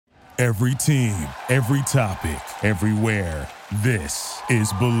Every team, every topic, everywhere. This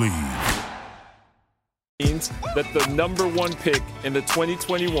is Believe. Means that the number one pick in the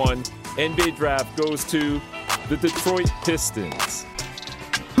 2021 NBA draft goes to the Detroit Pistons.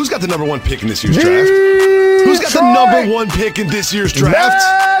 Who's got the number one pick in this year's draft? Who's got the number one pick in this year's draft?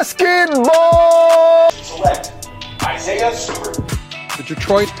 Basketball! Select Isaiah Stewart. The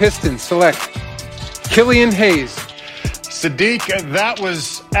Detroit Pistons select Killian Hayes. Sadiq, that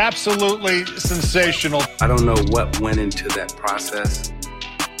was absolutely sensational. I don't know what went into that process.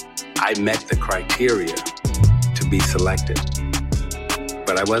 I met the criteria to be selected,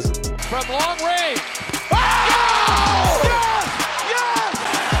 but I wasn't. From long range. Oh! Yes!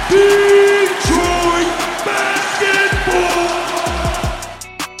 Detroit Basketball!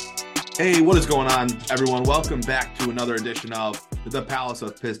 Hey, what is going on, everyone? Welcome back to another edition of the Palace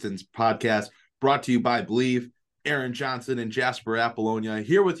of Pistons Podcast, brought to you by Believe. Aaron Johnson and Jasper Apollonia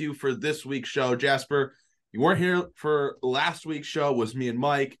here with you for this week's show. Jasper, you weren't here for last week's show. It was me and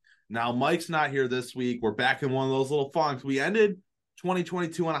Mike. Now Mike's not here this week. We're back in one of those little funks. We ended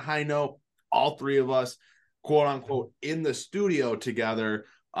 2022 on a high note. All three of us, quote unquote, in the studio together.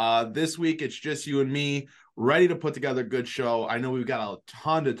 This week it's just you and me, ready to put together a good show. I know we've got a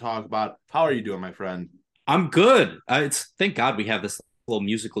ton to talk about. How are you doing, my friend? I'm good. Thank God we have this little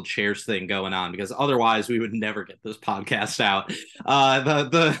musical chairs thing going on, because otherwise we would never get this podcast out.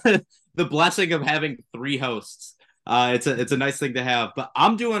 The blessing of having three hosts. It's a nice thing to have, but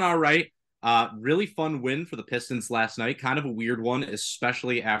I'm doing all right. Really fun win for the Pistons last night. Kind of a weird one,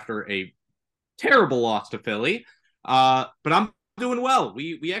 especially after a terrible loss to Philly. But I'm doing well.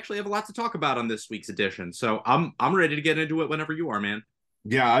 We actually have a lot to talk about on this week's edition, so I'm ready to get into it whenever you are, man.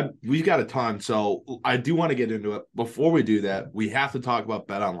 Yeah, we've got a ton, so I do want to get into it. Before we do that, we have to talk about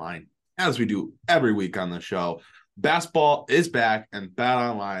BetOnline, as we do every week on the show. Basketball is back, and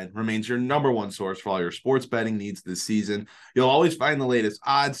BetOnline remains your number one source for all your sports betting needs this season. You'll always find the latest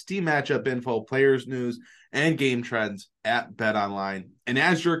odds, team matchup info, players news, and game trends at BetOnline. And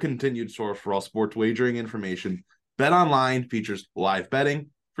as your continued source for all sports wagering information, BetOnline features live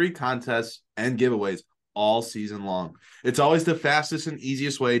betting, free contests, and giveaways all season long. It's always the fastest and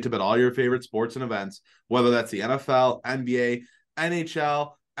easiest way to bet all your favorite sports and events, whether that's the NFL, NBA,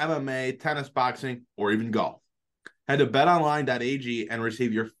 NHL, MMA, tennis, boxing, or even golf. Head to betonline.ag and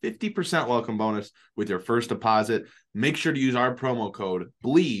receive your 50% welcome bonus with your first deposit. Make sure to use our promo code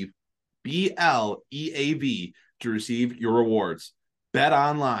BLEAV, BLEAV, to receive your rewards. Bet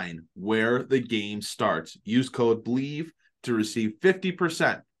online, where the game starts. Use code BLEAV to receive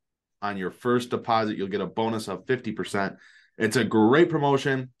 50% on your first deposit. You'll get a bonus of 50%. It's a great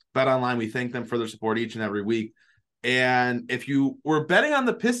promotion. BetOnline, we thank them for their support each and every week. And if you were betting on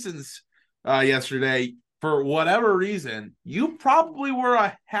the Pistons yesterday, for whatever reason, you probably were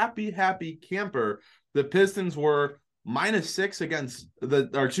a happy camper. The Pistons were -6 against the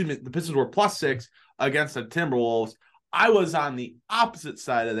Pistons were +6 against the Timberwolves. I was on the opposite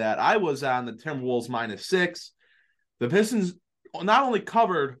side of that. I was on the Timberwolves -6. The Pistons not only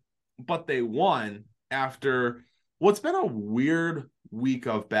covered, but they won after what's been a weird week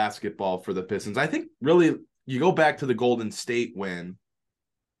of basketball for the Pistons. I think really you go back to the Golden State win,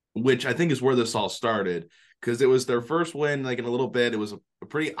 which I think is where this all started, because it was their first win like in a little bit. It was a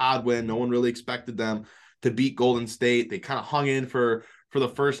pretty odd win. No one really expected them to beat Golden State. They kind of hung in for the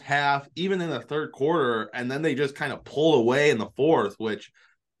first half, even in the third quarter, and then they just kind of pulled away in the fourth, which,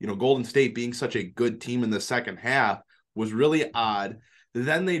 you know, Golden State being such a good team in the second half was really odd.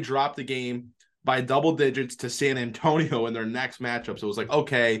 Then they dropped the game by double digits to San Antonio in their next matchup. So it was like,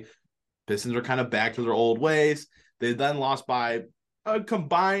 okay, Pistons are kind of back to their old ways. They then lost by a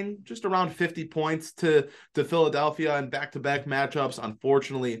combined just around 50 points to Philadelphia in back-to-back matchups.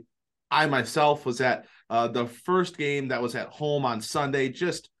 Unfortunately, I myself was at the first game that was at home on Sunday.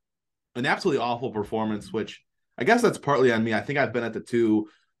 Just an absolutely awful performance, which I guess that's partly on me. I think I've been at the two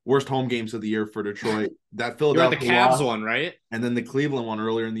worst home games of the year for Detroit. That Philadelphia, the Cavs one, right? And then the Cleveland one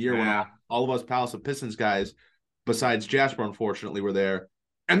earlier in the year, when all of us Palace of Pistons guys, besides Jasper, unfortunately, were there.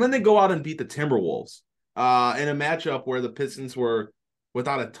 And then they go out and beat the Timberwolves in a matchup where the Pistons were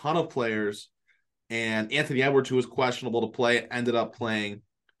without a ton of players, and Anthony Edwards, who was questionable to play, ended up playing.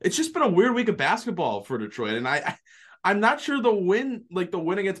 It's just been a weird week of basketball for Detroit, and I'm not sure the win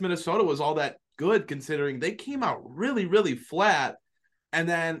against Minnesota was all that good, considering they came out really flat. And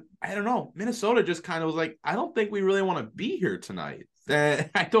then, I don't know, Minnesota just kind of was like, I don't think we really want to be here tonight.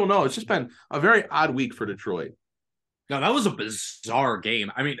 I don't know. It's just been a very odd week for Detroit. No, that was a bizarre game.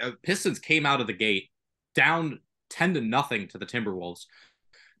 I mean, Pistons came out of the gate down 10-0 to the Timberwolves,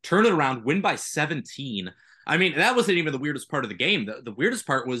 turn it around, win by 17. I mean, that wasn't even the weirdest part of the game. The weirdest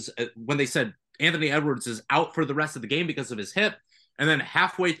part was when they said Anthony Edwards is out for the rest of the game because of his hip. And then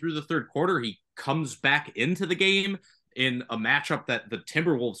halfway through the third quarter, he comes back into the game in a matchup that the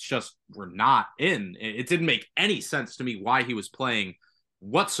Timberwolves just were not in. It didn't make any sense to me why he was playing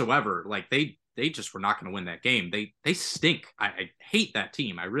whatsoever. Like they just were not going to win that game. They stink. I hate that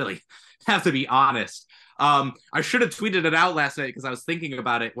team. I really have to be honest. I should have tweeted it out last night because I was thinking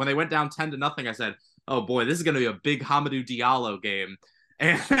about it. When they went down 10-0, I said, oh boy, this is going to be a big Hamidou Diallo game.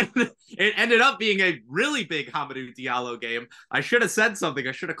 And it ended up being a really big Hamidou Diallo game. I should have said something.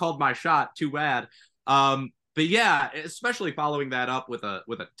 I should have called my shot. Too bad. But yeah, especially following that up with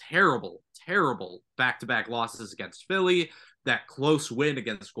a terrible back-to-back losses against Philly, that close win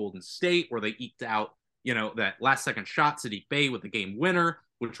against Golden State where they eked out, that last-second shot, Saddiq Bey with the game winner,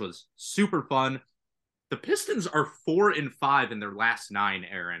 which was super fun. The Pistons are 4-5 in their last 9,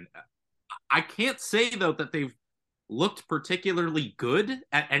 Aaron. I can't say, though, that they've looked particularly good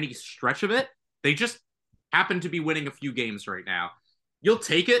at any stretch of it. They just happen to be winning a few games right now. You'll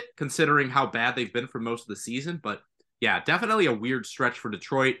take it, considering how bad they've been for most of the season. But, yeah, definitely a weird stretch for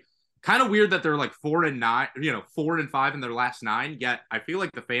Detroit. Kind of weird that they're like 4-9, 4-5 in their last 9, yet I feel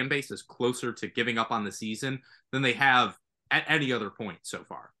like the fan base is closer to giving up on the season than they have at any other point so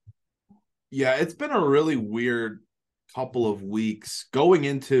far. Yeah, it's been a really weird couple of weeks going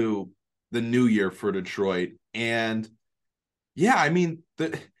into the new year for Detroit. And yeah, I mean,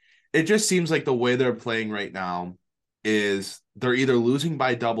 it just seems like the way they're playing right now is they're either losing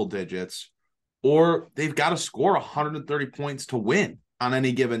by double digits or they've got to score 130 points to win on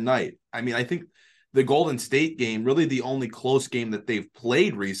any given night. I mean, I think the Golden State game, really the only close game that they've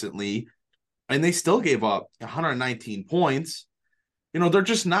played recently, and they still gave up 119 points. They're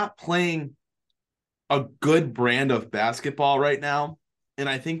just not playing a good brand of basketball right now. And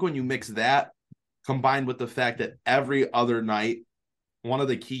I think when you mix that combined with the fact that every other night, one of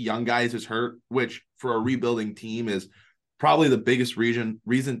the key young guys is hurt, which for a rebuilding team is probably the biggest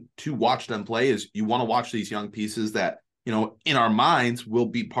reason to watch them play, is you want to watch these young pieces that, in our minds will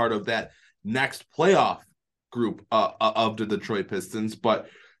be part of that next playoff group of the Detroit Pistons. But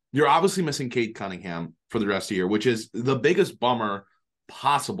you're obviously missing Cade Cunningham for the rest of the year, which is the biggest bummer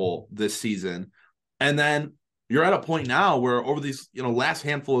possible this season. And then you're at a point now where over these, last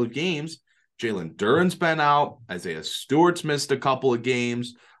handful of games, Jalen Duren's been out. Isaiah Stewart's missed a couple of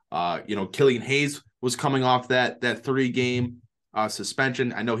games. Killian Hayes was coming off that 3-game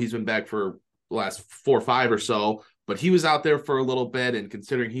suspension. I know he's been back for the last 4 or 5 or so, but he was out there for a little bit. And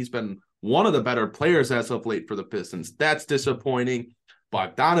considering he's been one of the better players as of late for the Pistons, that's disappointing.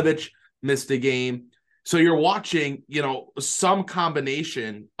 Bogdanovich missed a game. So you're watching, some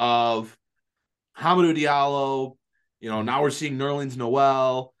combination of Hamidou Diallo, now we're seeing Nerlens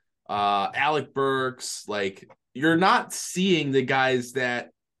Noel, Alec Burks. Like, you're not seeing the guys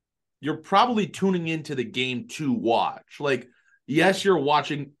that you're probably tuning into the game to watch. Like, yes, you're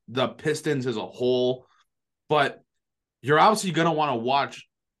watching the Pistons as a whole, but you're obviously going to want to watch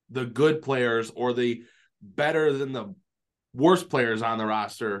the good players or the better than the worst players on the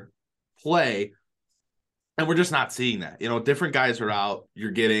roster play. And we're just not seeing that. Different guys are out.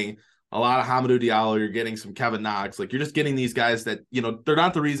 You're getting a lot of Hamidou Diallo. You're getting some Kevin Knox. Like, you're just getting these guys that, they're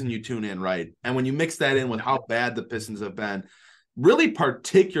not the reason you tune in, right? And when you mix that in with how bad the Pistons have been, really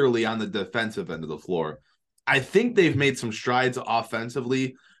particularly on the defensive end of the floor, I think they've made some strides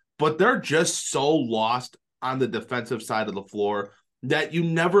offensively, but they're just so lost on the defensive side of the floor that you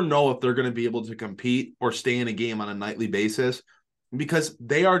never know if they're going to be able to compete or stay in a game on a nightly basis, because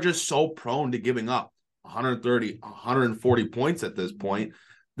they are just so prone to giving up 130, 140 points at this point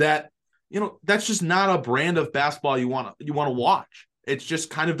that, that's just not a brand of basketball you want to watch. It's just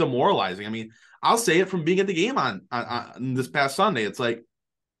kind of demoralizing. I mean, I'll say it from being at the game on this past Sunday. It's like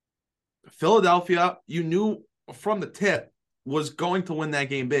Philadelphia, you knew from the tip, was going to win that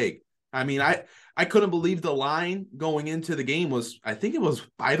game big. I mean, I couldn't believe the line going into the game was, I think it was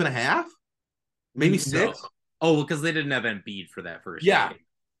 5.5, maybe 6. No. Oh, because they didn't have Embiid for that first game.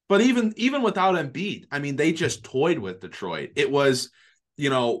 But even without Embiid, I mean, they just toyed with Detroit. It was,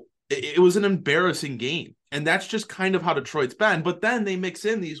 it was an embarrassing game. And that's just kind of how Detroit's been. But then they mix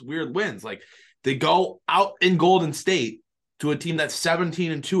in these weird wins. Like, they go out in Golden State to a team that's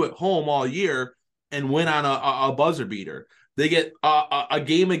 17-2 at home all year and win on a buzzer beater. They get a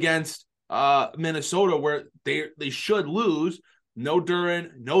game against Minnesota where they should lose. No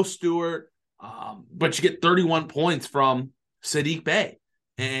Duren, no Stewart, but you get 31 points from Saddiq Bey.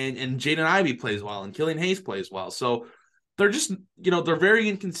 And Jaden Ivey plays well, and Killian Hayes plays well. So they're just, they're very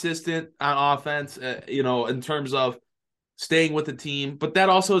inconsistent on offense, in terms of staying with the team, but that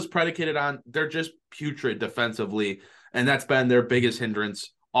also is predicated on they're just putrid defensively, and that's been their biggest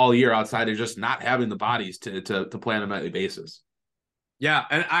hindrance all year outside of just not having the bodies to play on a nightly basis. Yeah,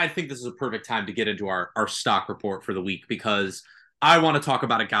 and I think this is a perfect time to get into our stock report for the week, because I want to talk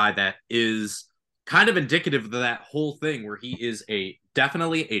about a guy that is kind of indicative of that whole thing, where he is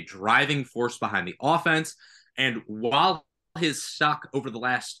definitely a driving force behind the offense. And while his stock over the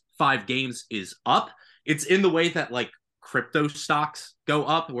last 5 games is up, it's in the way that like crypto stocks go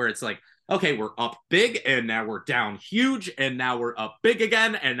up, where it's like, okay, we're up big and now we're down huge, and now we're up big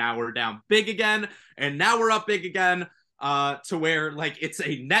again, and now we're down big again, and now we're up big again, to where like it's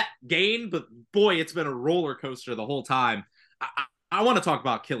a net gain, but boy, it's been a roller coaster the whole time. I want to talk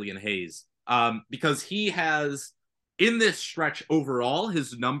about Killian Hayes, because he has, in this stretch overall,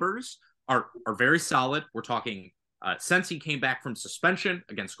 his numbers are very solid. We're talking since he came back from suspension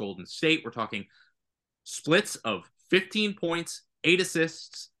against Golden State, we're talking splits of 15 points, 8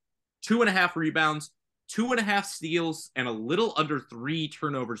 assists, 2.5 rebounds, 2.5 steals, and a little under 3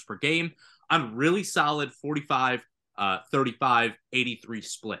 turnovers per game on really solid 45, 35, 83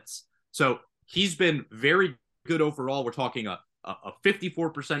 splits. So he's been very good overall. We're talking a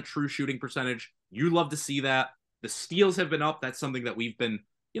 54% true shooting percentage. You love to see that. The steals have been up. That's something that we've been,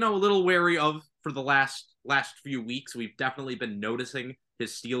 a little wary of for the last few weeks. We've definitely been noticing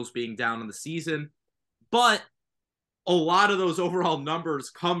his steals being down in the season. But a lot of those overall numbers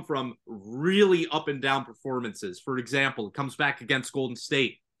come from really up and down performances. For example, it comes back against Golden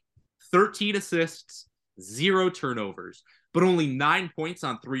State. 13 assists, 0 turnovers, but only 9 points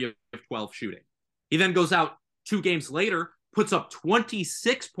on 3 of 12 shooting. He then goes out 2 games later, puts up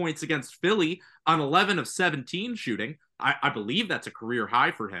 26 points against Philly on 11 of 17 shooting. I believe that's a career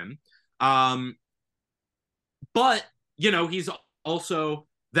high for him. But, he's also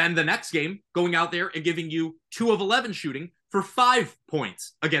then the next game going out there and giving you 2 of 11 shooting for 5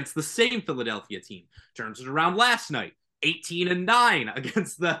 points against the same Philadelphia team. Turns it around last night, 18-9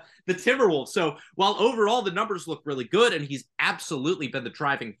 against the Timberwolves. So while overall the numbers look really good, and he's absolutely been the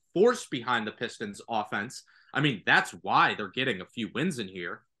driving force behind the Pistons offense, I mean, that's why they're getting a few wins in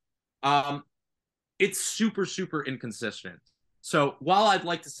here. It's super, super inconsistent. So while I'd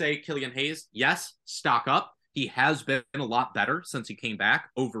like to say Killian Hayes, yes, stock up. He has been a lot better since he came back.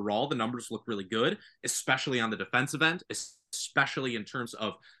 Overall, the numbers look really good, especially on the defensive end, especially in terms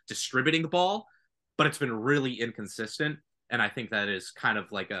of distributing the ball. But it's been really inconsistent. And I think that is kind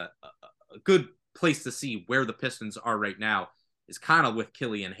of like a good place to see where the Pistons are right now, is kind of with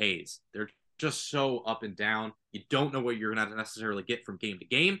Killian Hayes. They're just so up and down. You don't know what you're going to necessarily get from game to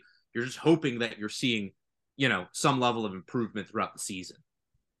game. You're just hoping that you're seeing, some level of improvement throughout the season.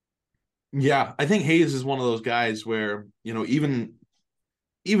 Yeah, I think Hayes is one of those guys where, even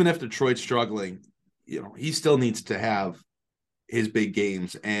if Detroit's struggling, he still needs to have his big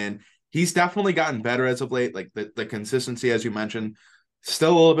games. And he's definitely gotten better as of late. Like the consistency, as you mentioned,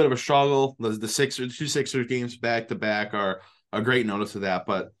 still a little bit of a struggle. The 2 Sixers games back to back are a great notice of that.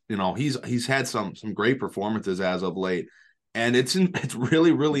 But, he's had some great performances as of late. And it's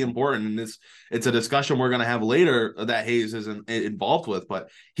really, really important. And it's a discussion we're going to have later that Hayes isn't involved with, but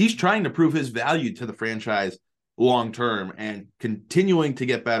he's trying to prove his value to the franchise long-term and continuing to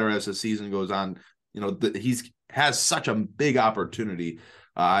get better as the season goes on. He's has such a big opportunity.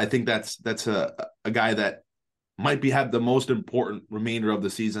 I think that's a guy that might have the most important remainder of the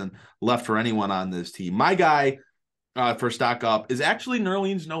season left for anyone on this team. My guy for stock up is actually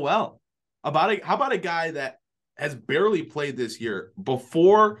Nerlens Noel. How about a guy that has barely played this year?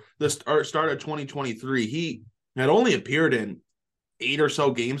 Before the start of 2023, he had only appeared in 8 or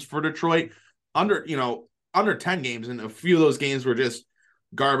so games for Detroit, under 10 games, and a few of those games were just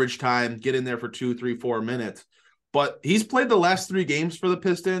garbage time, get in there for 2, 3, 4 minutes. But he's played the last 3 games for the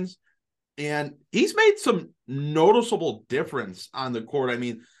Pistons, and he's made some noticeable difference on the court. I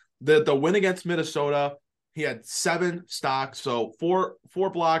mean, the win against Minnesota, he had 7 stocks, so 4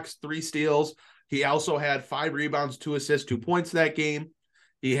 blocks, 3 steals. He also had 5 rebounds, 2 assists, 2 points that game.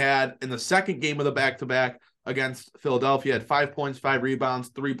 He had, in the second game of the back-to-back against Philadelphia, had 5 points, 5 rebounds,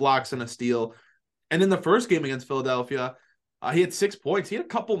 3 blocks, and a steal. And in the first game against Philadelphia, he had 6 points. He had a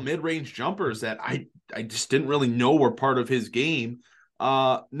couple mid-range jumpers that I just didn't really know were part of his game.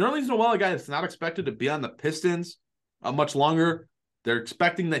 Nerlens Noel, a guy that's not expected to be on the Pistons much longer. They're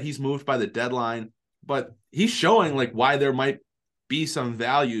expecting that he's moved by the deadline, but he's showing like why there might be some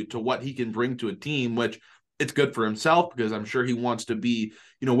value to what he can bring to a team, which it's good for himself because I'm sure he wants to be,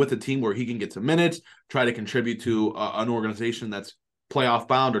 with a team where he can get some minutes, try to contribute to an organization that's playoff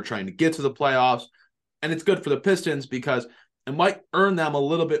bound or trying to get to the playoffs. And it's good for the Pistons because it might earn them a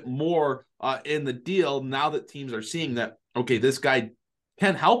little bit more in the deal now that teams are seeing that okay, this guy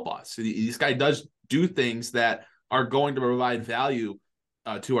can help us. This guy does do things that are going to provide value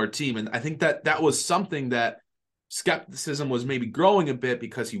to our team. And I think that was something that skepticism was maybe growing a bit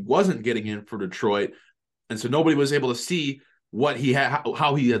because he wasn't getting in for Detroit. And so nobody was able to see what he had,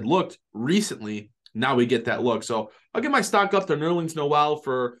 how he had looked recently. Now we get that look. So I'll give my stock up to Nerlens Noel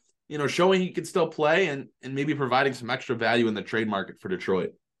for, showing he can still play and maybe providing some extra value in the trade market for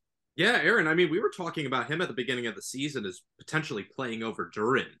Detroit. Yeah, Aaron, I mean, we were talking about him at the beginning of the season as potentially playing over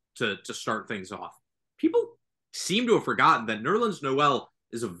Duren to start things off. People seem to have forgotten that Nerlens Noel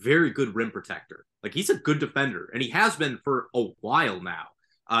is a very good rim protector. Like, he's a good defender, and he has been for a while now.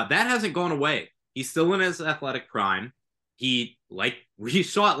 That hasn't gone away. He's still in his athletic prime. We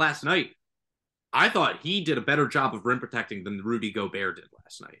saw it last night. I thought he did a better job of rim protecting than Rudy Gobert did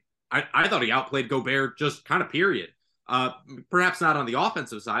last night. I thought he outplayed Gobert just kind of period. Perhaps not on the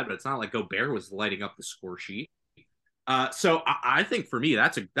offensive side, but it's not like Gobert was lighting up the score sheet. So I think for me,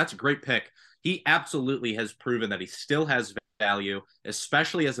 that's a great pick. He absolutely has proven that he still has value,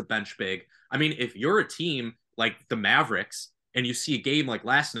 especially as a bench big. I mean, if you're a team like the Mavericks and you see a game like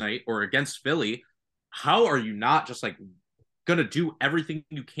last night or against Philly, how are you not just like going to do everything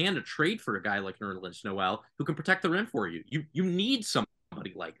you can to trade for a guy like Nerlens Noel who can protect the rim for you? You need somebody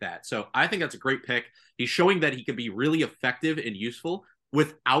like that. So I think that's a great pick. He's showing that he can be really effective and useful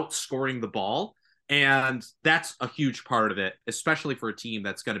without scoring the ball. And that's a huge part of it, especially for a team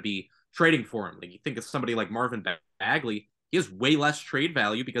that's going to be trading for him. Like, you think of somebody like Marvin Bagley, he has way less trade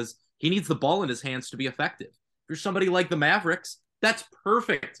value because he needs the ball in his hands to be effective. If you're somebody like the Mavericks, that's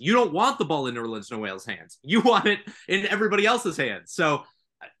perfect. You don't want the ball in Nerlens Noel's hands. You want it in everybody else's hands. So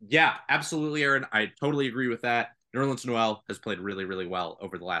yeah, absolutely, Aaron. I totally agree with that. Nerlens Noel has played really, really well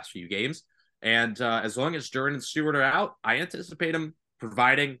over the last few games. And as long as Duren and Stewart are out, I anticipate him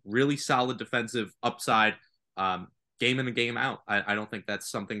providing really solid defensive upside game in and game out. I don't think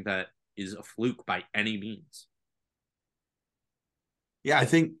that's something that is a fluke by any means. Yeah, I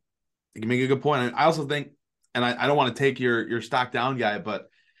think you can make a good point. I also think, and I don't want to take your stock down guy, but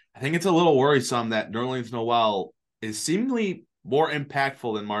I think it's a little worrisome that Nerlens Noel is seemingly more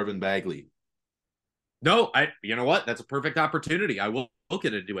impactful than Marvin Bagley. No, you know what? That's a perfect opportunity. I will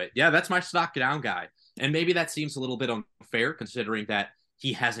get into it. Yeah, that's my stock down guy. And maybe that seems a little bit unfair considering that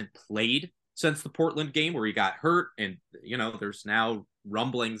he hasn't played since the Portland game where he got hurt. And, there's now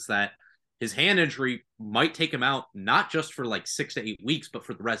rumblings that his hand injury might take him out, not just for like 6 to 8 weeks, but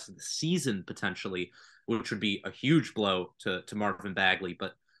for the rest of the season potentially, which would be a huge blow to Marvin Bagley.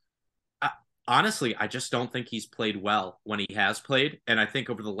 But honestly, I just don't think he's played well when he has played. And I think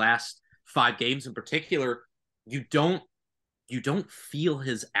over the last 5 games in particular, you don't feel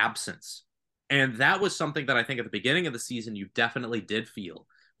his absence. And that was something that I think at the beginning of the season, you definitely did feel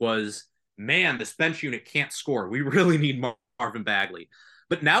was, man, this bench unit can't score. We really need Marvin Bagley.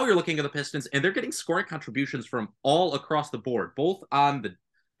 But now you're looking at the Pistons and they're getting scoring contributions from all across the board, both on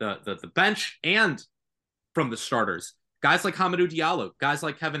the bench and from the starters. Guys like Hamidou Diallo, guys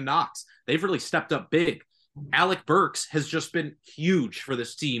like Kevin Knox, they've really stepped up big. Alec Burks has just been huge for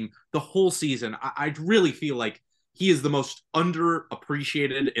this team the whole season. I really feel like he is the most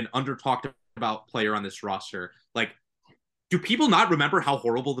underappreciated and under-talked about player on this roster. Like, do people not remember how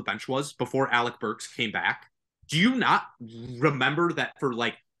horrible the bench was before Alec Burks came back? Do you not remember that for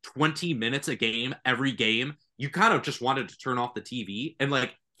like 20 minutes a game, every game, you kind of just wanted to turn off the TV? And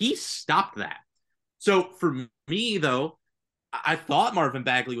like, he stopped that. So for me, though, I thought Marvin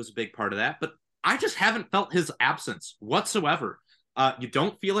Bagley was a big part of that, but I just haven't felt his absence whatsoever. You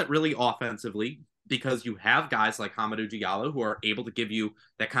don't feel it really offensively because you have guys like Hamidou Diallo who are able to give you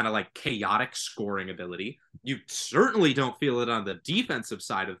that kind of like chaotic scoring ability. You certainly don't feel it on the defensive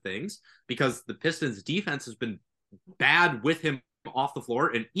side of things because the Pistons defense has been bad with him off the floor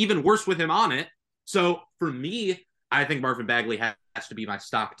and even worse with him on it. So for me, I think Marvin Bagley has to be my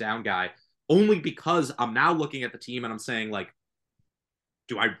stock down guy only because I'm now looking at the team and I'm saying like,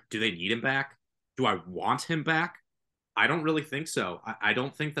 do they need him back? Do I want him back? I don't really think so. I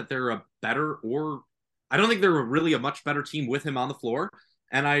don't think that they're I don't think they're really a much better team with him on the floor.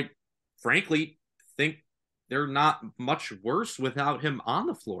 And I frankly think they're not much worse without him on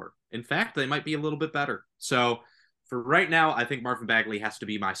the floor. In fact, they might be a little bit better. So for right now, I think Marvin Bagley has to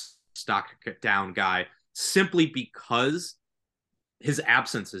be my stock down guy simply because his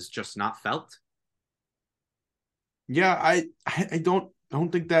absence is just not felt. Yeah, I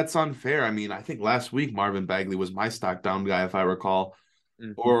don't think that's unfair. I mean, I think last week Marvin Bagley was my stock down guy, if I recall,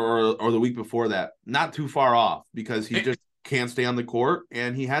 or the week before that. Not too far off because he just can't stay on the court,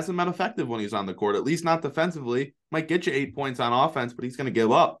 and he hasn't been effective when he's on the court, at least not defensively. Might get you 8 points on offense, but he's going to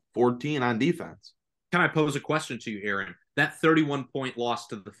give up 14 on defense. Can I pose a question to you, Aaron? that 31-point loss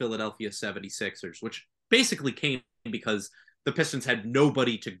to the Philadelphia 76ers, which basically came because the Pistons had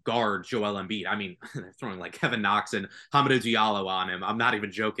nobody to guard Joel Embiid. I mean, they're throwing like Kevin Knox and Hamidou Diallo on him. I'm not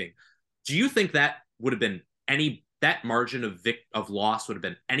even joking. Do you think that would have been that margin of loss would have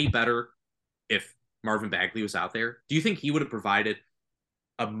been any better if Marvin Bagley was out there? Do you think he would have provided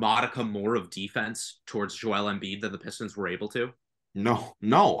a modicum more of defense towards Joel Embiid than the Pistons were able to? No,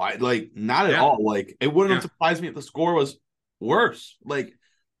 not at all. Like, it wouldn't have surprised me if the score was worse. Like,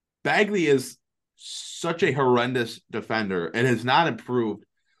 Bagley is such a horrendous defender and has not improved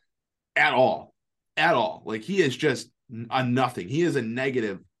at all. Like, he is just a nothing. He is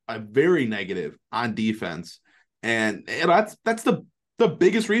a very negative on defense. And that's the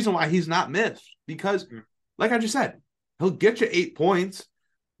biggest reason why he's not missed. Because, like I just said, he'll get you 8 points,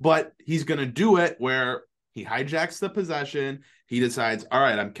 but he's going to do it where he hijacks the possession. He decides, all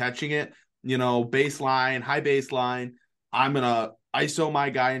right, I'm catching it, baseline, high baseline. I'm going to ISO my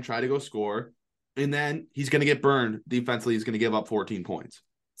guy and try to go score. And then he's going to get burned defensively. He's going to give up 14 points.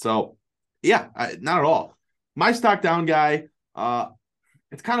 So, yeah, not at all. My stock down guy,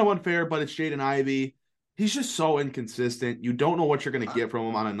 it's kind of unfair, but it's Jaden Ivey. He's just so inconsistent. You don't know what you're going to get from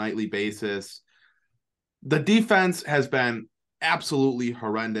him on a nightly basis. The defense has been absolutely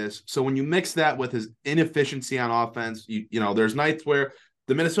horrendous. So when you mix that with his inefficiency on offense, there's nights where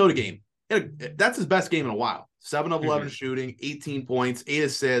the Minnesota game, that's his best game in a while. 7 of 11 shooting, 18 points, 8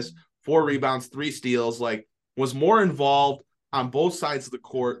 assists, 4 rebounds, 3 steals, was more involved on both sides of the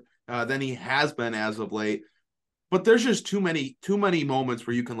court than he has been as of late. But there's just too many moments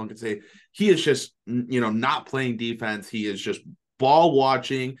where you can look and say, he is just, not playing defense. He is just ball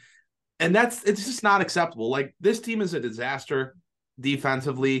watching. And it's just not acceptable. Like, this team is a disaster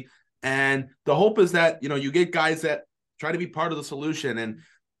defensively. And the hope is that, you get guys that try to be part of the solution. And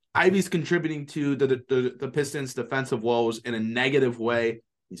Ivey's contributing to the Pistons' defensive woes in a negative way.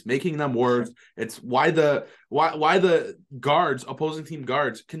 He's making them worse. It's why the guards, opposing team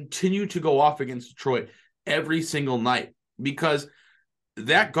guards, continue to go off against Detroit every single night, because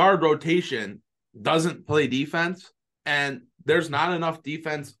that guard rotation doesn't play defense, and there's not enough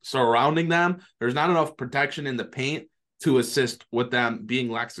defense surrounding them. There's not enough protection in the paint to assist with them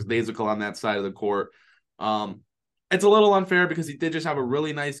being lackadaisical on that side of the court. It's a little unfair because he did just have a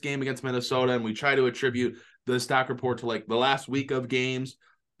really nice game against Minnesota, and we try to attribute the stock report to the last week of games.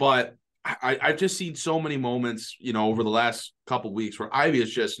 But I've just seen so many moments, over the last couple of weeks where Ivey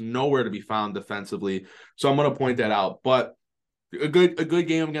is just nowhere to be found defensively. So I'm going to point that out. But a good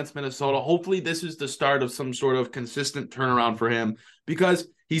game against Minnesota. Hopefully this is the start of some sort of consistent turnaround for him, because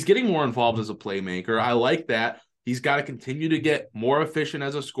he's getting more involved as a playmaker. I like that. He's got to continue to get more efficient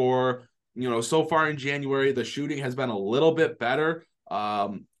as a scorer. So far in January, the shooting has been a little bit better,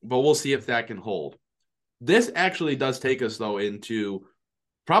 but we'll see if that can hold. This actually does take us, though, into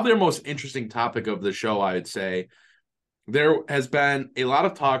probably our most interesting topic of the show, I would say. There has been a lot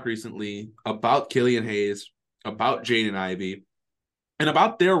of talk recently about Killian Hayes, about Jaden Ivey, and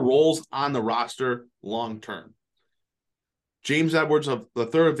about their roles on the roster long-term. James Edwards of the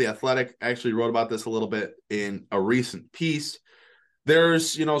Third of The Athletic actually wrote about this a little bit in a recent piece.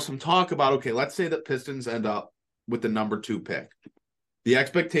 There's, some talk about, okay, let's say that Pistons end up with the number 2 pick. The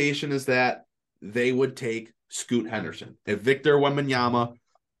expectation is that they would take Scoot Henderson. If Victor Wembanyama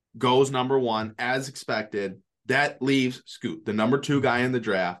goes number 1 as expected, that leaves Scoot, the number 2 guy in the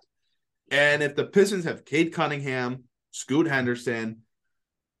draft. And if the Pistons have Cade Cunningham, Scoot Henderson,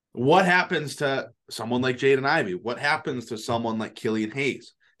 what happens to someone like Jaden Ivey? What happens to someone like Killian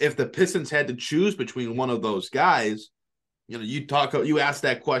Hayes? If the Pistons had to choose between one of those guys, you ask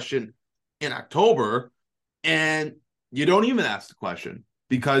that question in October, and you don't even ask the question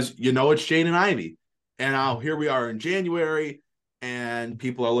because it's Jaden Ivey. And now here we are in January, and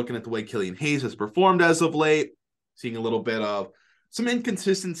people are looking at the way Killian Hayes has performed as of late, seeing a little bit of some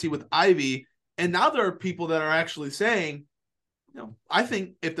inconsistency with Ivey. And now there are people that are actually saying, I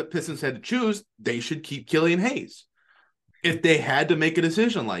think if the Pistons had to choose, they should keep Killian Hayes if they had to make a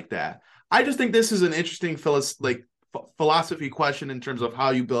decision like that. I just think this is an interesting philosophy question in terms of how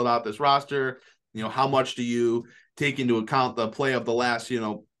you build out this roster. How much do you take into account the play of the last,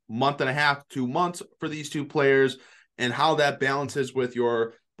 month and a half, 2 months for these two players, and how that balances with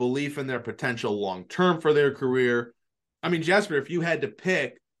your belief in their potential long-term for their career. I mean, Jasper, if you had to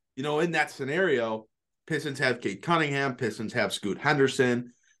pick, in that scenario, Pistons have Cade Cunningham, Pistons have Scoot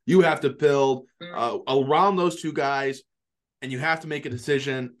Henderson. You have to build around those two guys, and you have to make a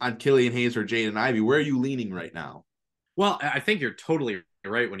decision on Killian Hayes or Jaden Ivey. Where are you leaning right now? Well, I think you're totally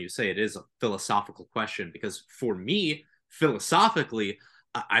right when you say it is a philosophical question, because for me, philosophically,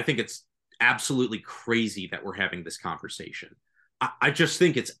 I think it's absolutely crazy that we're having this conversation. I just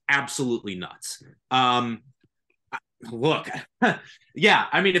think it's absolutely nuts. Look, yeah,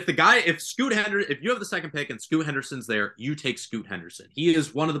 I mean, if you have the second pick and Scoot Henderson's there, you take Scoot Henderson. He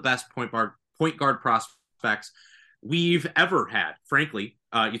is one of the best point guard prospects we've ever had, frankly.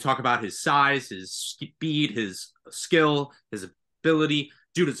 You talk about his size, his speed, his skill, his ability.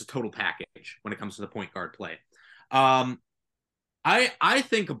 Dude, it's a total package when it comes to the point guard play. I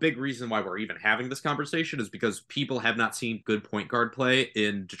think a big reason why we're even having this conversation is because people have not seen good point guard play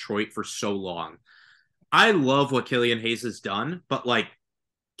in Detroit for so long. I love what Killian Hayes has done, but like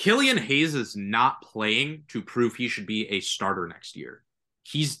Killian Hayes is not playing to prove he should be a starter next year.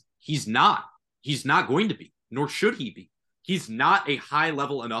 He's not. He's not going to be, nor should he be. He's not a high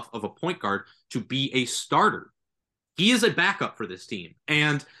level enough of a point guard to be a starter. He is a backup for this team.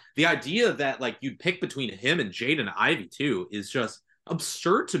 And the idea that like you'd pick between him and Jaden Ivey too is just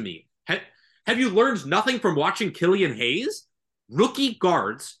absurd to me. Have you learned nothing from watching Killian Hayes? Rookie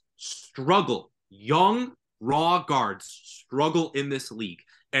guards struggle. Young, raw guards struggle in this league.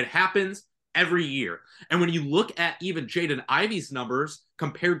 It happens every year. And when you look at even Jaden Ivey's numbers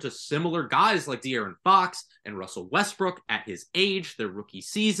compared to similar guys like De'Aaron Fox and Russell Westbrook at his age, their rookie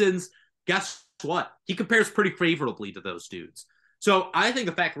seasons, guess what? He compares pretty favorably to those dudes. So I think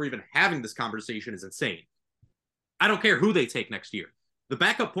the fact we're even having this conversation is insane. I don't care who they take next year. The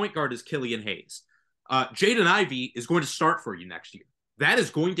backup point guard is Killian Hayes. Jaden Ivey is going to start for you next year. That is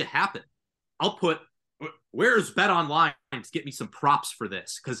going to happen. Where's Bet Online to get me some props for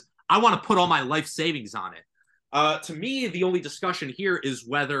this? Because I want to put all my life savings on it. To me, the only discussion here is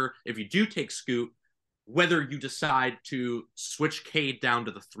whether, if you do take Scoot, whether you decide to switch Cade down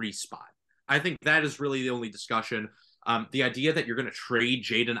to the 3 spot. I think that is really the only discussion. The idea that you're going to trade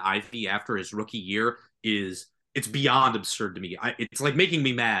Jaden Ivey after his rookie year it's beyond absurd to me. It's like making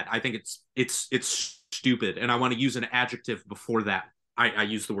me mad. I think it's stupid, and I want to use an adjective before that. I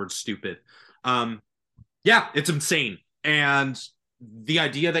use the word stupid. Yeah, it's insane. And the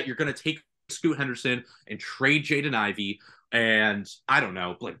idea that you're going to take Scoot Henderson and trade Jaden Ivey and I don't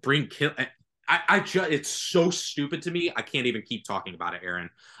know, like bring it's so stupid to me. I can't even keep talking about it, Aaron.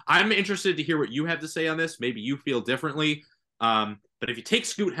 I'm interested to hear what you have to say on this. Maybe you feel differently. But if you take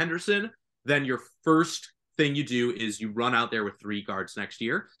Scoot Henderson, then your first thing you do is you run out there with 3 guards next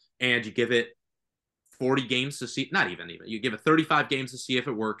year and you give it 40 games to see, not even, you give it 35 games to see if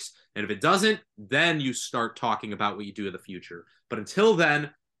it works. And if it doesn't, then you start talking about what you do in the future. But until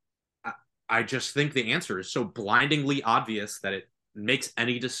then, I just think the answer is so blindingly obvious that it makes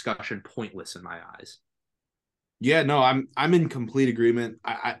any discussion pointless in my eyes. Yeah, no, I'm in complete agreement.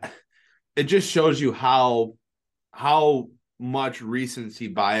 It just shows you how much recency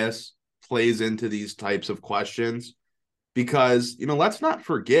bias plays into these types of questions, because let's not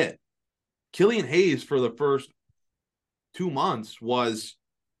forget Killian Hayes for the first 2 months was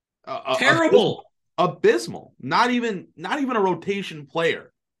terrible, abysmal. Not even a rotation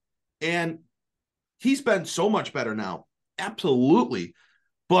player, and he's been so much better now. Absolutely.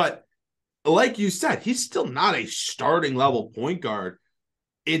 But like you said, he's still not a starting level point guard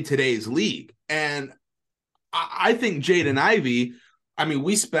in today's league. And I think Jaden Ivey,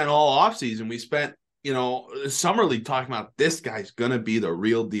 we spent all offseason, we spent, summer league talking about this guy's going to be the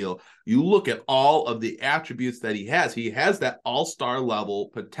real deal. You look at all of the attributes that he has. He has that all-star level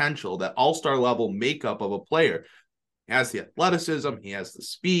potential, that all-star level makeup of a player. He has the athleticism. He has the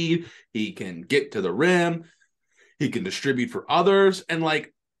speed. He can get to the rim. He can distribute for others. And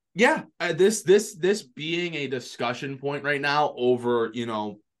this being a discussion point right now over,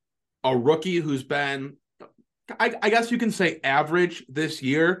 a rookie who's been, I guess you can say average this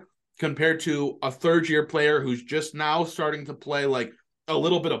year compared to a third-year player who's just now starting to play like a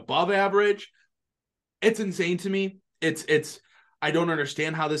little bit above average. It's insane to me. I don't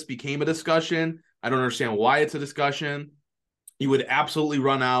understand how this became a discussion. I don't understand why it's a discussion. You would absolutely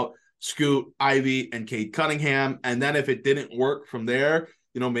run out Scoot, Ivey, and Cade Cunningham. And then if it didn't work from there,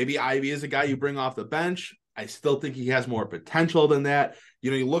 maybe Ivey is a guy you bring off the bench. I still think he has more potential than that.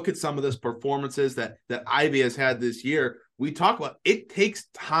 You look at some of this performances that Ivey has had this year. We talk about it takes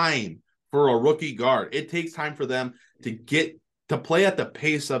time for a rookie guard. It takes time for them to get to play at the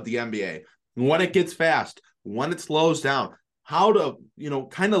pace of the NBA. When it gets fast, when it slows down, how to,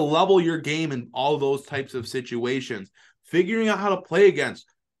 kind of level your game in all those types of situations, figuring out how to play against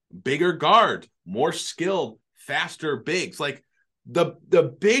bigger guards, more skilled, faster bigs. Like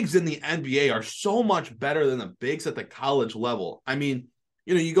the bigs in the NBA are so much better than the bigs at the college level.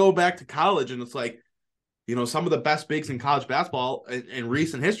 You go back to college and it's like, some of the best bigs in college basketball in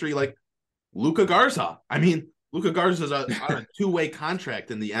recent history, like Luka Garza. Luka Garza is on a 2-way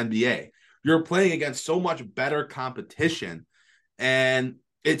contract in the NBA. you're playing against so much better competition, and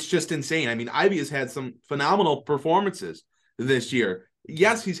it's just insane. I mean, Ivey has had some phenomenal performances this year.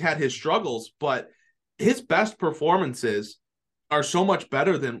 Yes, he's had his struggles, but his best performances are so much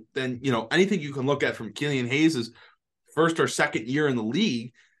better than anything you can look at from Killian Hayes' first or second year in the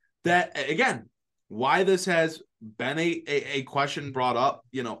league. That, again, why this has been a question brought up,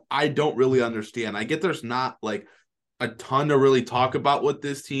 I don't really understand. I get there's not like a ton to really talk about with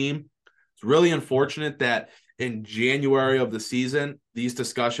this team. It's really unfortunate that in January of the season, these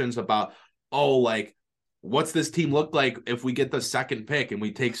discussions about, what's this team look like if we get the second pick and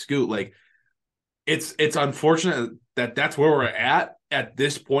we take Scoot? Like, it's unfortunate that that's where we're at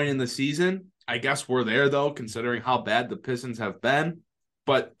this point in the season. I guess we're there, though, considering how bad the Pistons have been.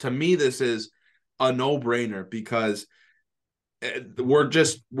 But to me, this is a no-brainer because we're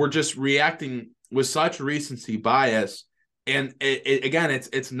just reacting with such recency bias. And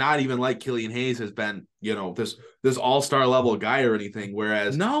it's not even like Killian Hayes has been, this all-star level guy or anything.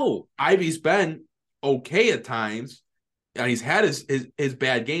 Whereas Ivey's been okay at times. He's had his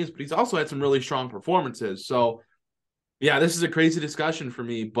bad games, but he's also had some really strong performances. So, yeah, this is a crazy discussion for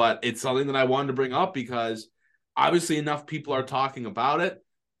me, but it's something that I wanted to bring up because obviously enough people are talking about it,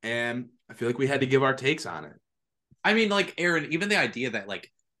 and I feel like we had to give our takes on it. I mean, like, Aaron, even the idea that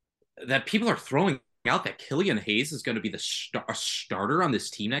that people are throwing out that Killian Hayes is going to be the starter on this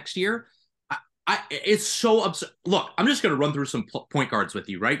team next year, it's so absurd. Look, I'm just going to run through some point guards with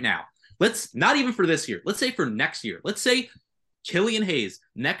you right now. Let's not even for this year. Let's say for next year. Let's say Killian Hayes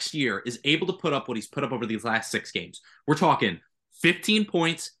next year is able to put up what he's put up over these last 6 games. We're talking 15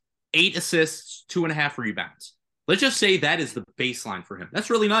 points, 8 assists, 2.5 rebounds. Let's just say that is the baseline for him. That's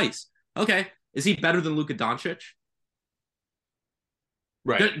really nice. Okay. Is he better than Luka Doncic?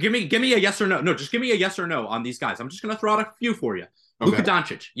 Right. Give me a yes or no. No, just give me a yes or no on these guys. I'm just going to throw out a few for you. Okay. Luka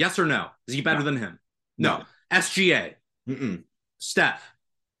Doncic, yes or no? Is he better than him? No. SGA. Mm-mm. Steph.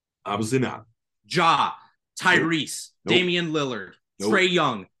 Obviously not. Ja, Tyrese, Nope. Damian Lillard, Nope. Trae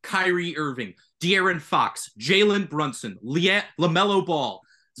Young, Kyrie Irving, De'Aaron Fox, Jalen Brunson, LaMelo Ball,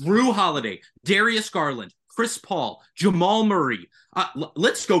 Drew Holiday, Darius Garland, Chris Paul, Jamal Murray.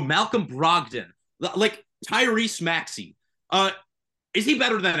 Let's go Malcolm Brogdon, like Tyrese Maxey. Is he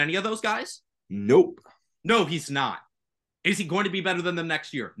better than any of those guys? Nope. No, he's not. Is he going to be better than them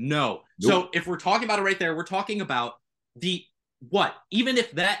next year? No. Nope. So if we're talking about it right there, we're talking about what? Even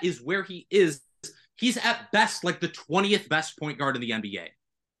if that is where he is, he's at best like the 20th best point guard in the NBA.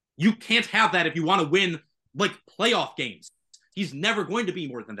 You can't have that if you want to win like playoff games. He's never going to be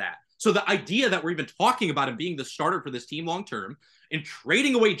more than that. So the idea that we're even talking about him being the starter for this team long term and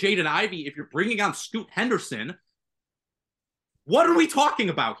trading away Jaden Ivey, if you're bringing on Scoot Henderson, what are we talking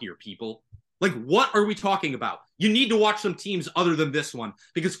about here, people? Like, what are we talking about? You need to watch some teams other than this one,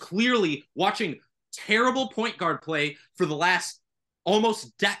 because clearly watching terrible point guard play for the last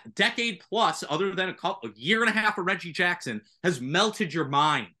almost decade plus, other than a year and a half of Reggie Jackson, has melted your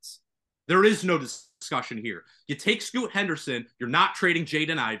minds. There is no discussion here. You take Scoot Henderson, you're not trading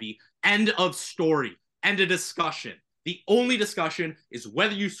Jaden Ivey. End of story. End of discussion. The only discussion is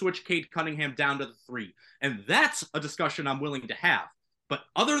whether you switch Cade Cunningham down to the 3. And that's a discussion I'm willing to have. But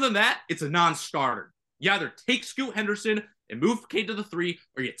other than that, it's a non-starter. You either take Scoot Henderson and move Cade to the 3,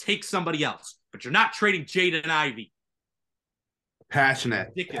 or you take somebody else. But you're not trading Jaden Ivey. Passionate.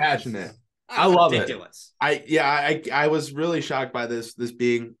 Ridiculous. Passionate. I love ridiculous. it. I was really shocked by this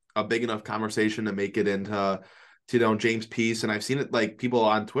being a big enough conversation to make it into James' piece. And I've seen it, like, people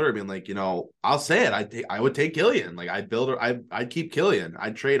on Twitter being like, I'll say it. I would take Killian. Like, I'd keep Killian.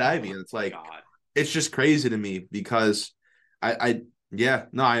 I'd trade Ivey. And it's like, it's just crazy to me because I am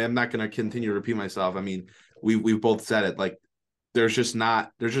not going to continue to repeat myself. I mean, we've both said it. Like, there's just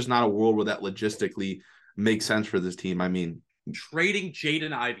not a world where that logistically makes sense for this team. I mean, trading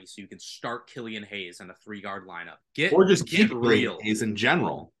Jaden Ivey so you can start Killian Hayes in a 3-guard lineup. Get real Hayes in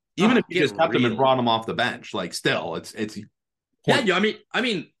general. Even if you just kept him and brought him off the bench, like, still, it's yeah. I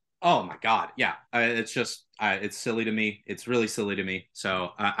mean, oh my God, yeah. It's just it's silly to me. It's really silly to me. So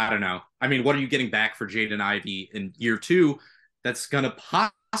I don't know. I mean, what are you getting back for Jaden Ivey in year 2? That's gonna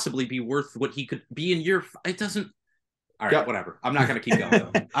possibly be worth what he could be in year. It doesn't. All right, whatever. I'm not gonna keep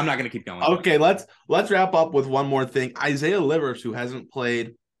going. Okay, let's wrap up with one more thing. Isaiah Livers, who hasn't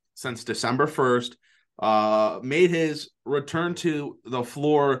played since December 1st, made his return to the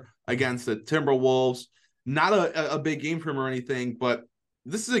floor against the Timberwolves. Not a big game for him or anything, but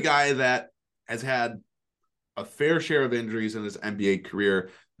this is a guy that has had a fair share of injuries in his NBA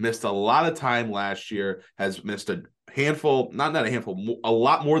career, missed a lot of time last year, has missed a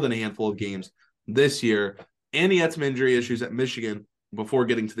lot more than a handful of games this year, and he had some injury issues at Michigan before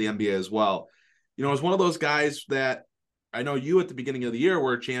getting to the NBA as well. You know, it's one of those guys that I know you at the beginning of the year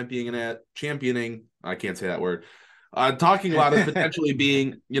were championing. I can't say that word. Talking about it potentially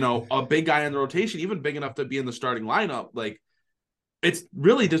being, you know, a big guy in the rotation, even big enough to be in the starting lineup. Like, it's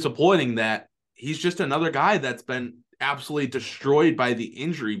really disappointing that he's just another guy that's been absolutely destroyed by the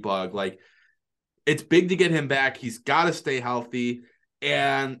injury bug. Like, it's big to get him back. He's got to stay healthy.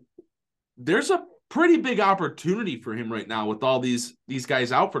 And there's a pretty big opportunity for him right now with all these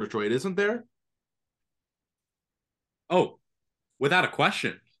guys out for Detroit, isn't there? Oh, without a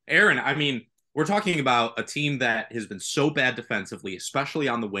question. Aaron, I mean, we're talking about a team that has been so bad defensively, especially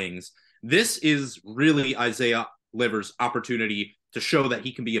on the wings. This is really Isaiah Livers' opportunity to show that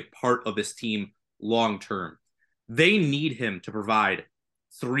he can be a part of this team long term. They need him to provide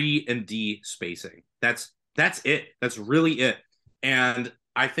 3 and D spacing. That's it. That's really it. And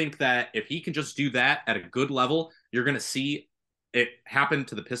I think that if he can just do that at a good level, you're going to see it happen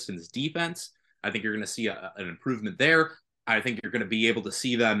to the Pistons defense. I think you're going to see an improvement there. I think you're going to be able to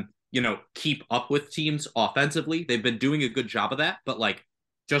see them, you know, keep up with teams offensively. They've been doing a good job of that, but like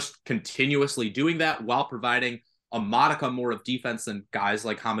just continuously doing that while providing a modicum more of defense than guys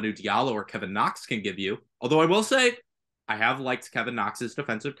like Hamidou Diallo or Kevin Knox can give you. Although I will say, I have liked Kevin Knox's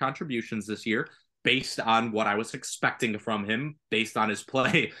defensive contributions this year based on what I was expecting from him, based on his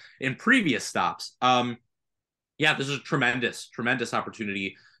play in previous stops. Yeah, this is a tremendous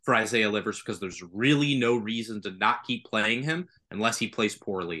opportunity for Isaiah Livers because there's really no reason to not keep playing him unless he plays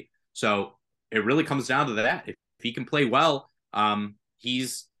poorly. So it really comes down to that. If he can play well,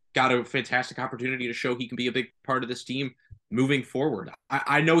 he's got a fantastic opportunity to show he can be a big part of this team moving forward.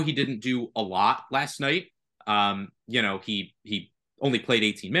 I know he didn't do a lot last night. You know, he only played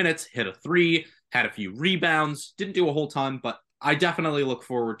 18 minutes, hit a 3, had a few rebounds, didn't do a whole ton, but I definitely look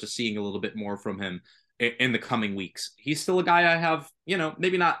forward to seeing a little bit more from him in the coming weeks. He's still a guy I have, you know,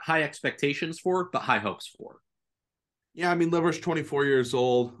 maybe not high expectations for, but high hopes for. Yeah, I mean, Livers 24 years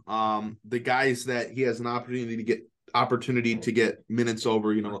old. The guys that he has an opportunity to get minutes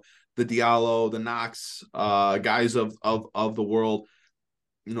over, you know, the Diallo, the Knox, guys of the world,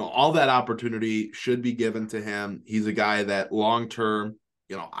 you know, all that opportunity should be given to him. He's a guy that long term,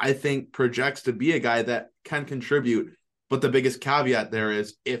 you know, I think projects to be a guy that can contribute. But the biggest caveat there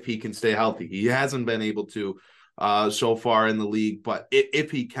is if he can stay healthy. He hasn't been able to so far in the league, but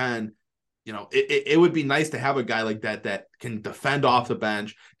if he can, you know, it would be nice to have a guy like that can defend off the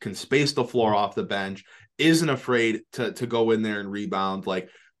bench, can space the floor off the bench, isn't afraid to go in there and rebound. Like,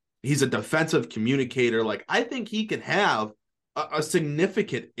 he's a defensive communicator. Like, I think he can have a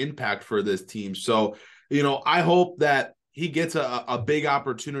significant impact for this team. So, you know, I hope that he gets a big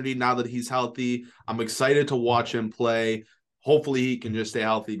opportunity now that he's healthy. I'm excited to watch him play. Hopefully he can just stay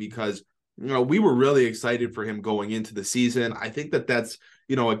healthy because, you know, we were really excited for him going into the season. I think that's,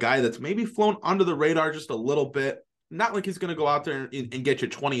 you know, a guy that's maybe flown under the radar just a little bit. Not like he's going to go out there and get you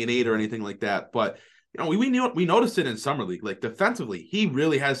 20 and 8 or anything like that. But, you know, we noticed it in Summer League. Like, defensively, he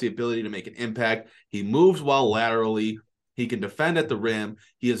really has the ability to make an impact. He moves well laterally. He can defend at the rim.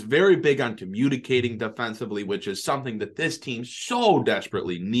 He is very big on communicating defensively, which is something that this team so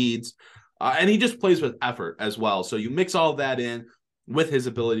desperately needs. And he just plays with effort as well. So you mix all of that in with his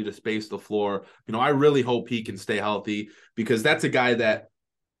ability to space the floor. You know, I really hope he can stay healthy because that's a guy that,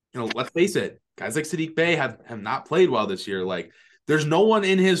 you know, let's face it, guys like Saddiq Bey have not played well this year. Like, there's no one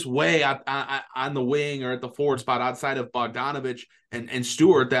in his way on the wing or at the forward spot outside of Bogdanovich and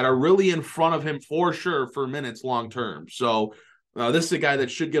Stewart that are really in front of him for sure for minutes long term. So this is a guy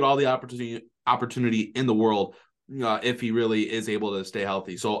that should get all the opportunity in the world if he really is able to stay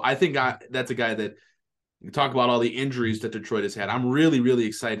healthy. So I think that's a guy that you talk about all the injuries that Detroit has had. I'm really, really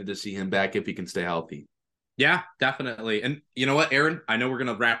excited to see him back if he can stay healthy. Yeah, definitely. And you know what, Aaron? I know we're going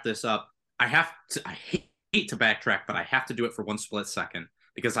to wrap this up. I hate to backtrack, but I have to do it for one split second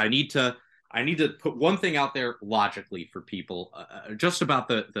because I need to put one thing out there logically for people just about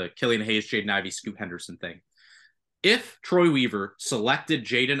the Killian Hayes, Jaden Ivey, Scoot Henderson thing. If Troy Weaver selected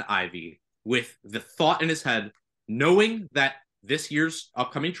Jaden Ivey with the thought in his head, knowing that this year's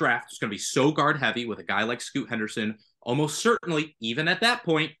upcoming draft is going to be so guard heavy with a guy like Scoot Henderson, almost certainly, even at that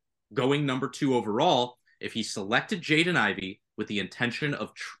point, going number 2 overall, if he selected Jaden Ivey with the intention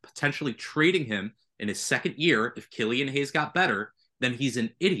of potentially trading him in his second year, if Killian Hayes got better, then he's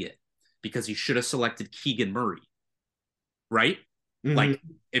an idiot because he should have selected Keegan Murray, right? Mm-hmm. Like,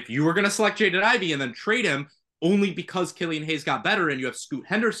 if you were going to select Jaden Ivey and then trade him only because Killian Hayes got better and you have Scoot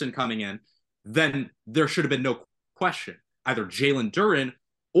Henderson coming in, then there should have been no question. Either Jalen Duren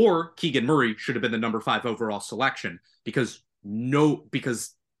or Keegan Murray should have been the number 5 overall selection because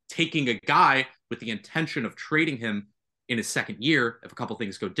taking a guy with the intention of trading him in his second year, if a couple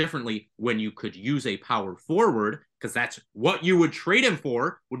things go differently, when you could use a power forward, because that's what you would trade him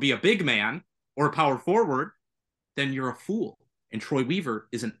for, would be a big man or a power forward, then you're a fool. And Troy Weaver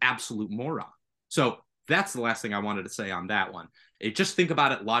is an absolute moron. So that's the last thing I wanted to say on that one. Just think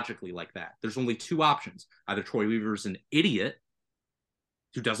about it logically like that. There's only two options. Either Troy Weaver's an idiot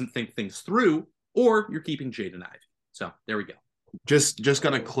who doesn't think things through, or you're keeping Jaden Ivey. So there we go. Just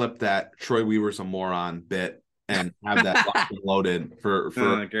going to clip that Troy Weaver's a moron bit and have that locked and loaded for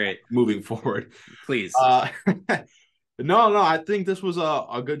great moving forward. Please. No, I think this was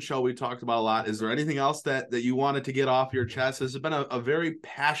a good show. We talked about a lot. Is there anything else that you wanted to get off your chest? This has been a very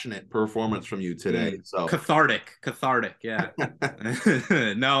passionate performance from you today. So cathartic. Yeah.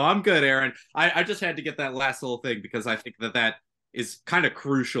 No, I'm good, Aaron. I just had to get that last little thing because I think that is kind of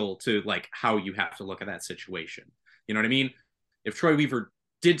crucial to like how you have to look at that situation. You know what I mean? If Troy Weaver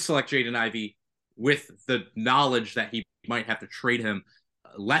did select Jaden Ivey with the knowledge that he might have to trade him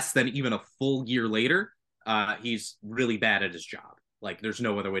less than even a full year later, he's really bad at his job. Like there's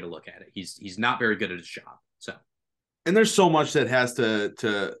no other way to look at it. He's not very good at his job. So, and there's so much that has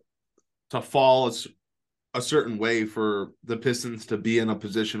to fall a certain way for the Pistons to be in a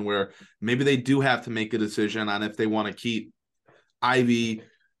position where maybe they do have to make a decision on if they want to keep Ivy,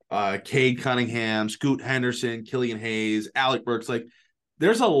 Cade Cunningham, Scoot Henderson, Killian Hayes, Alec Burks. Like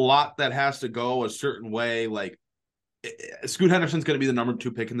there's a lot that has to go a certain way. Like Scoot Henderson's going to be the number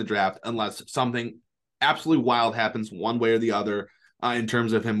 2 pick in the draft unless something absolutely wild happens one way or the other in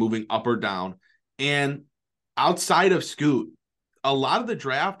terms of him moving up or down. And outside of Scoot, a lot of the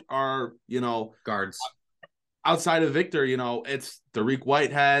draft are, guards. Outside of Victor, it's Dariq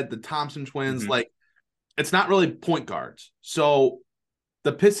Whitehead, the Thompson twins. Mm-hmm. Like it's not really point guards. So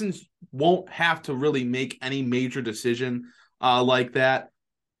the Pistons won't have to really make any major decision like that,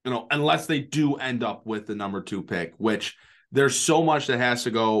 unless they do end up with the number 2 pick, which there's so much that has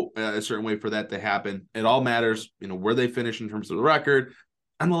to go a certain way for that to happen. It all matters, where they finish in terms of the record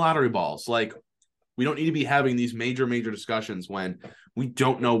and the lottery balls. Like we don't need to be having these major discussions when we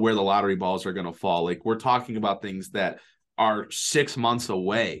don't know where the lottery balls are going to fall. Like we're talking about things that are 6 months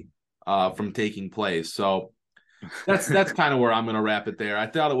away from taking place. So that's kind of where I'm going to wrap it there. I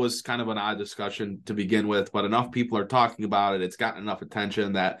thought it was kind of an odd discussion to begin with, but enough people are talking about it. It's gotten enough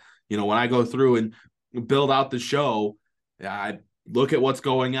attention that, when I go through and build out the show, I look at what's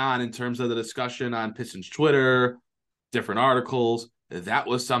going on in terms of the discussion on Pistons Twitter, different articles. That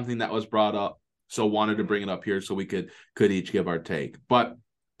was something that was brought up. So wanted to bring it up here so we could each give our take. But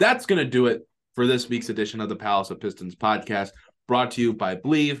that's going to do it for this week's edition of the Palace of Pistons podcast, brought to you by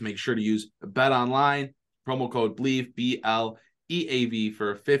Believe. Make sure to use BetOnline. Promo code BLEAV, BLEAV,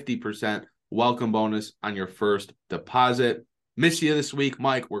 for a 50% welcome bonus on your first deposit. Miss you this week,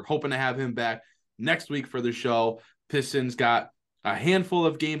 Mike. We're hoping to have him back next week for the show. Pistons got a handful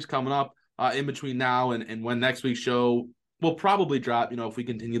of games coming up in between now and when next week's show will probably drop. If we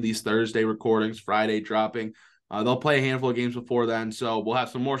continue these Thursday recordings, Friday dropping, they'll play a handful of games before then. So we'll have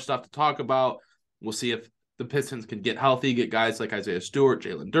some more stuff to talk about. We'll see if the Pistons can get healthy, get guys like Isaiah Stewart,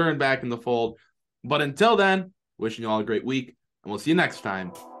 Jalen Duren back in the fold. But until then, wishing you all a great week, and we'll see you next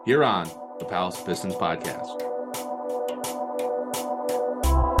time here on the Palace of Pistons podcast.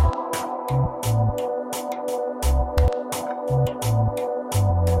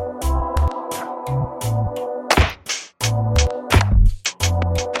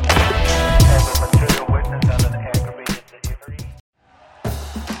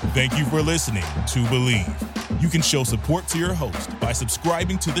 Thank you for listening to Believe. You can show support to your host by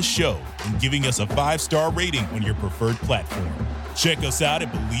subscribing to the show and giving us a 5-star rating on your preferred platform. Check us out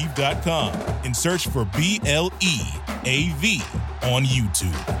at Believe.com and search for BLEAV on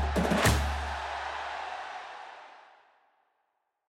YouTube.